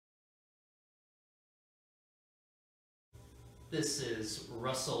This is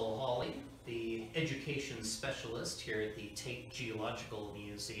Russell Hawley, the education specialist here at the Tate Geological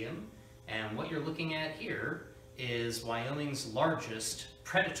Museum. And what you're looking at here is Wyoming's largest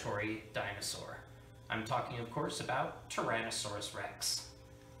predatory dinosaur. I'm talking, of course, about Tyrannosaurus rex.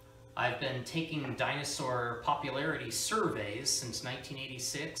 I've been taking dinosaur popularity surveys since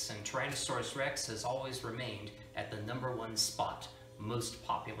 1986, and Tyrannosaurus rex has always remained at the #1 spot, most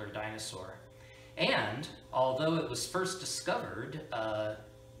popular dinosaur. And although it was first discovered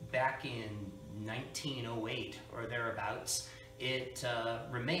back in 1908 or thereabouts, it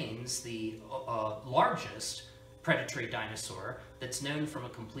remains the largest predatory dinosaur that's known from a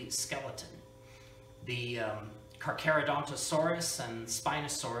complete skeleton. The Carcharodontosaurus and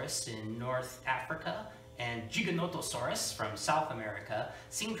Spinosaurus in North Africa and Giganotosaurus from South America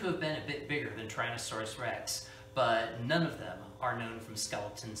seem to have been a bit bigger than Tyrannosaurus rex, but none of them are known from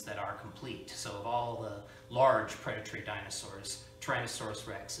skeletons that are complete. So of all the large predatory dinosaurs, Tyrannosaurus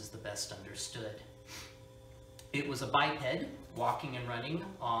rex is the best understood. It was a biped, walking and running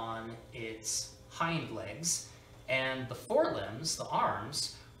on its hind legs, and the forelimbs, the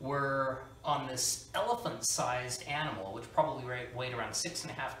arms, were on this elephant-sized animal, which probably weighed around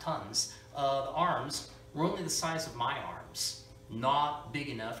 6.5 tons. The arms were only the size of my arms, not big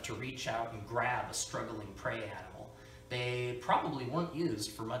enough to reach out and grab a struggling prey animal. They probably weren't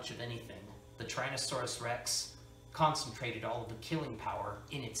used for much of anything. The Tyrannosaurus rex concentrated all of the killing power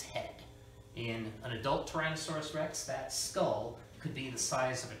in its head. In an adult Tyrannosaurus rex, that skull could be the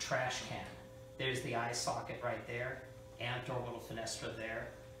size of a trash can. There's the eye socket right there, antorbital fenestra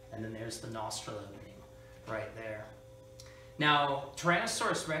there, and then there's the nostril opening right there. Now,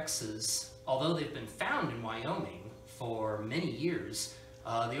 Tyrannosaurus rexes, although they've been found in Wyoming for many years,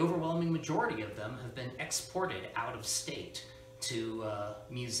 the overwhelming majority of them have been exported out of state to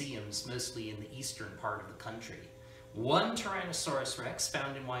museums, mostly in the eastern part of the country. One Tyrannosaurus rex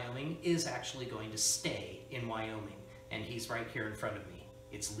found in Wyoming is actually going to stay in Wyoming, and he's right here in front of me.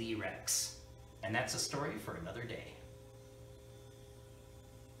 It's Lee Rex. And that's a story for another day.